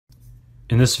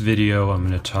In this video, I'm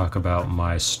going to talk about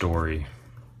my story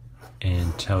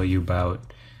and tell you about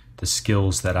the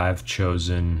skills that I've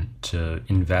chosen to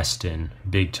invest in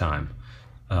big time,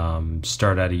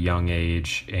 start at a young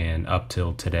age and up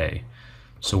till today.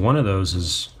 So one of those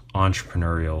is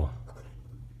entrepreneurial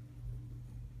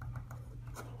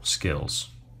skills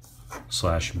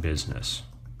 / business.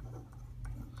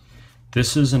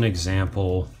 This is an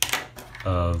example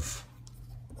of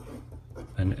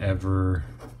an evergreen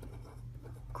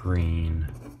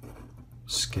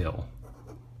skill.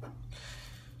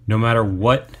 No matter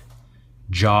what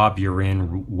job you're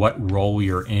in, what role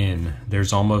you're in,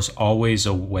 there's almost always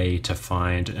a way to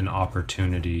find an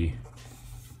opportunity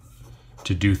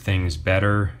to do things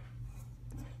better,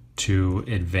 to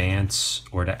advance,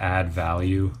 or to add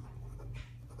value.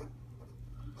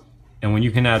 And when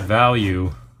you can add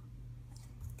value,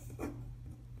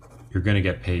 you're going to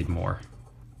get paid more.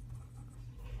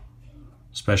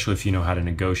 Especially if you know how to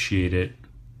negotiate it,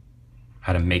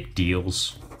 how to make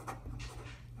deals.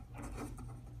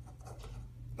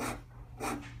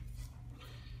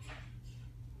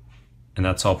 And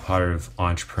that's all part of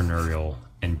entrepreneurial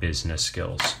and business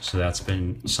skills. So that's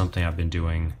been something I've been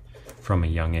doing from a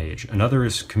young age. Another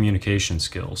is communication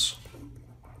skills.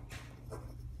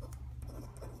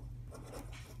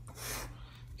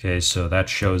 Okay, so that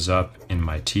shows up in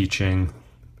my teaching.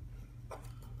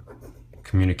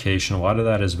 Communication, a lot of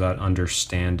that is about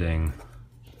understanding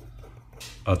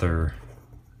other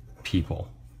people.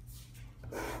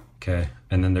 Okay,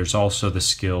 and then there's also the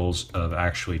skills of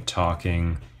actually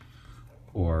talking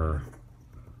or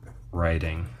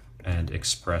writing and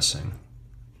expressing,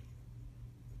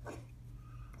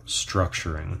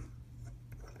 structuring,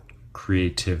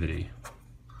 creativity.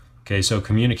 Okay, so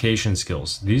communication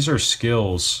skills. These are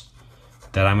skills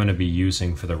that I'm going to be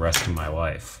using for the rest of my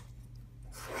life.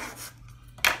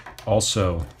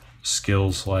 Also,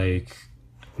 skills like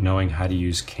knowing how to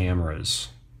use cameras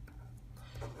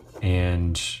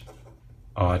and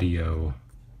audio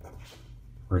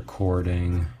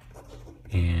recording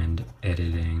and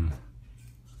editing.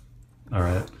 All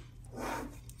right.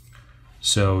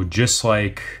 So just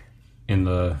like in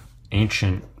the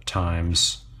ancient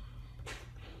times,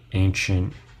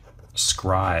 ancient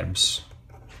scribes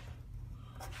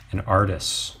and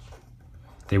artists,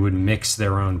 they would mix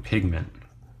their own pigment.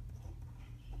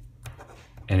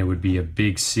 And it would be a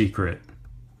big secret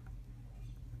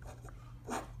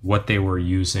what they were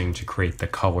using to create the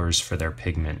colors for their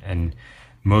pigment. And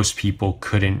most people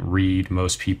couldn't read,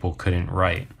 most people couldn't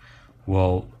write.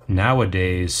 Well,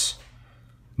 nowadays,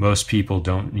 most people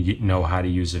don't know how to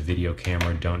use a video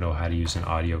camera, don't know how to use an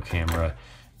audio camera,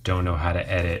 don't know how to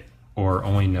edit, or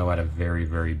only know at a very,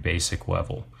 very basic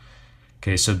level.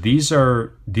 Okay, so these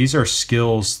are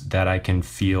skills that I can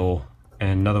feel.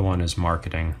 And another one is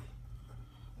marketing.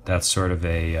 That's sort of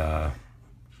a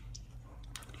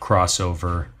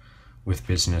crossover with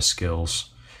business skills,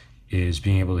 is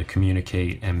being able to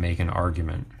communicate and make an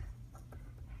argument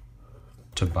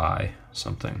to buy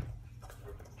something.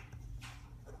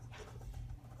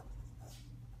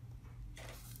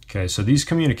 Okay, so these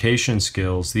communication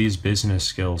skills, these business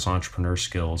skills, entrepreneur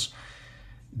skills,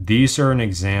 these are an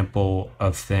example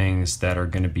of things that are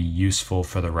going to be useful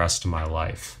for the rest of my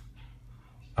life.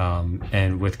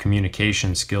 And with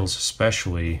communication skills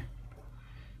especially,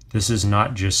 this is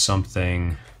not just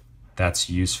something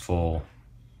that's useful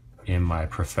in my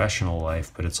professional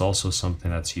life, but it's also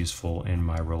something that's useful in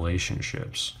my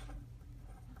relationships.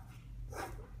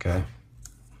 Okay.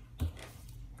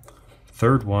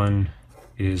 Third one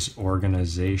is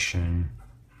organization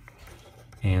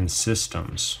and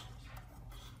systems.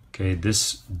 Okay,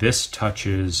 this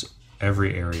touches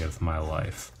every area of my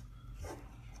life,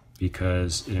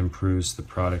 because it improves the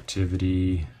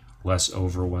productivity, less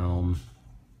overwhelm,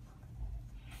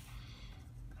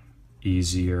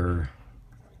 easier,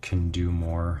 can do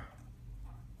more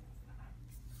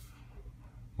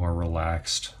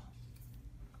relaxed.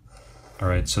 All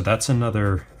right, so that's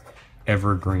another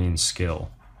evergreen skill.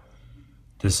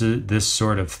 This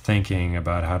sort of thinking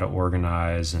about how to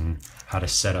organize and how to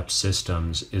set up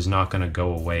systems is not going to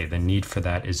go away. The need for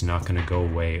that is not going to go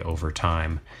away over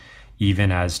time.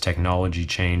 Even as technology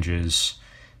changes,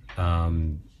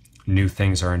 new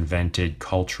things are invented,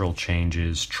 cultural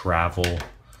changes, travel,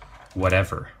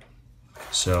 whatever.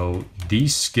 So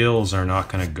these skills are not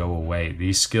going to go away.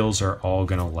 These skills are all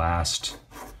going to last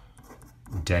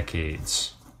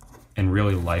decades and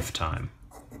really lifetime.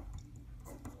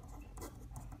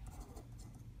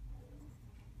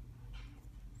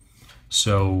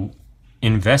 So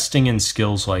investing in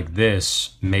skills like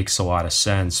this makes a lot of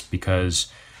sense,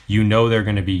 because you know they're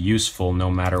going to be useful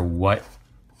no matter what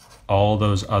all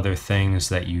those other things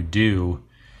that you do,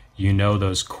 you know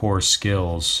those core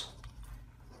skills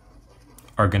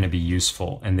are going to be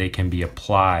useful and they can be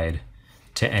applied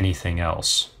to anything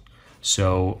else.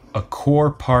 So a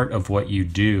core part of what you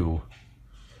do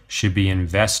should be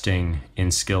investing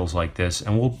in skills like this,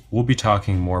 and we'll be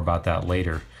talking more about that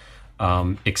later.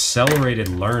 Accelerated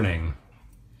learning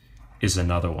is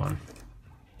another one.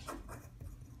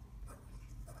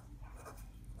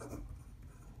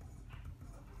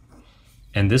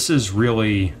 And this is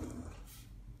really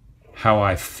how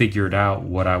I figured out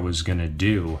what I was going to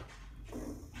do.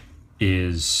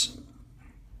 Is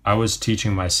I was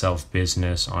teaching myself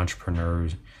business,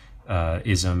 entrepreneurism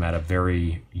at a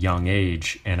very young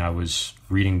age, and I was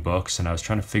reading books and I was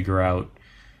trying to figure out,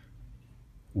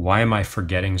 why am I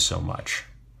forgetting so much?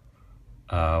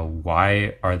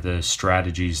 Why are the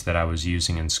strategies that I was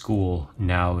using in school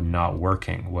now not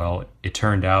working? Well, it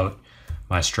turned out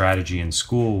my strategy in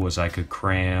school was I could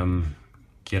cram,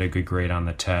 get a good grade on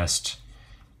the test,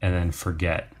 and then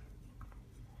forget.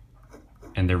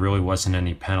 And there really wasn't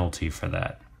any penalty for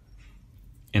that.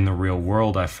 In the real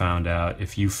world, I found out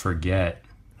if you forget,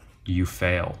 you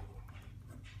fail.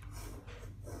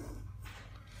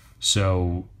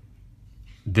 So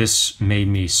this made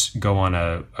me go on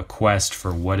a quest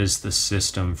for what is the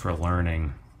system for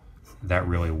learning that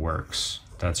really works,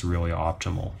 that's really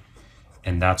optimal.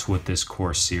 And that's what this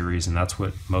course series, and that's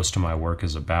what most of my work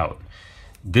is about.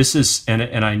 This is,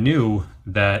 and I knew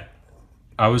that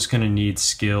I was going to need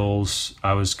skills.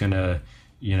 I was going to,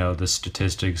 the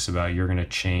statistics about you're going to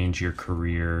change your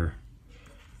career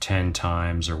 10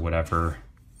 times or whatever.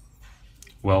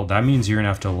 Well, that means you're going to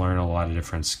have to learn a lot of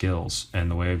different skills. And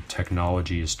the way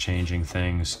technology is changing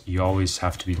things, you always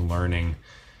have to be learning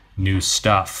new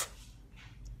stuff.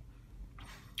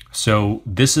 So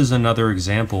this is another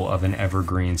example of an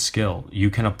evergreen skill. You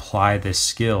can apply this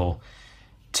skill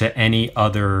to any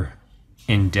other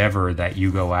endeavor that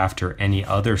you go after, any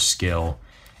other skill.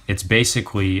 It's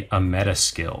basically a meta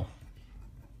skill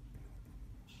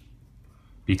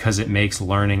because it makes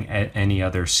learning at any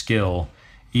other skill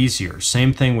easier.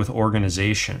 Same thing with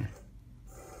organization.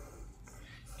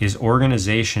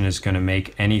 Organization is going to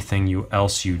make anything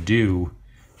else you do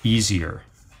easier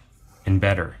and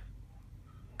better.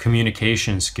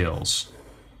 Communication skills.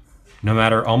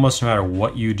 Almost no matter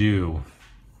what you do,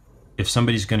 if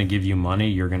somebody's going to give you money,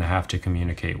 you're going to have to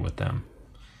communicate with them.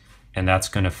 And that's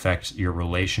going to affect your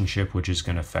relationship, which is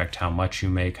going to affect how much you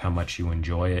make, how much you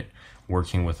enjoy it,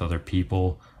 working with other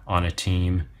people on a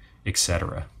team,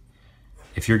 etc.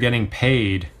 If you're getting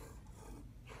paid,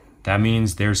 that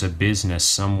means there's a business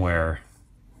somewhere,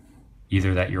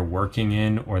 either that you're working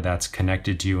in or that's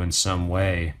connected to you in some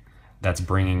way, that's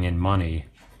bringing in money.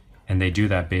 And they do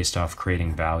that based off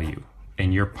creating value.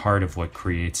 And you're part of what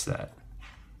creates that.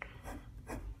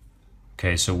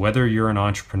 Okay, so whether you're an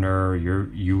entrepreneur,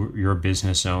 you're a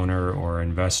business owner or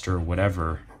investor,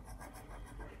 whatever,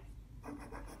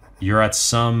 you're at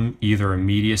some either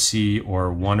immediacy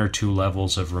or one or two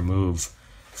levels of remove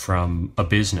from a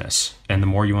business. And the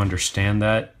more you understand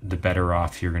that, the better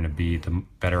off you're going to be, the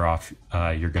better off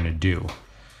you're going to do.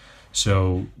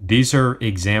 So these are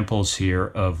examples here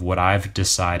of what I've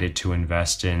decided to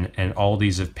invest in, and all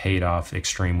these have paid off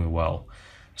extremely well.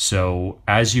 So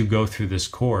as you go through this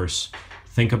course,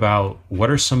 think about what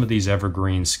are some of these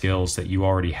evergreen skills that you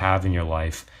already have in your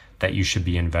life that you should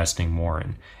be investing more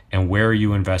in, and where are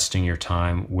you investing your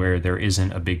time where there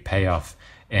isn't a big payoff,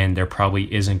 and there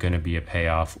probably isn't going to be a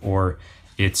payoff, or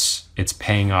it's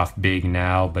paying off big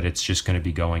now, but it's just going to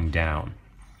be going down.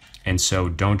 And so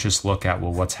don't just look at,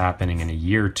 well, what's happening in a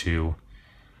year or two,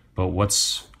 but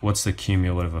what's the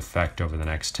cumulative effect over the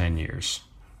next 10 years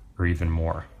or even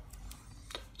more.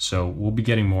 So we'll be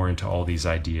getting more into all these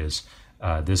ideas.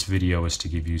 This video is to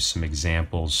give you some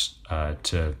examples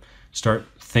to start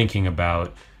thinking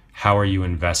about how are you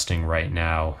investing right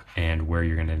now and where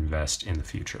you're going to invest in the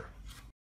future.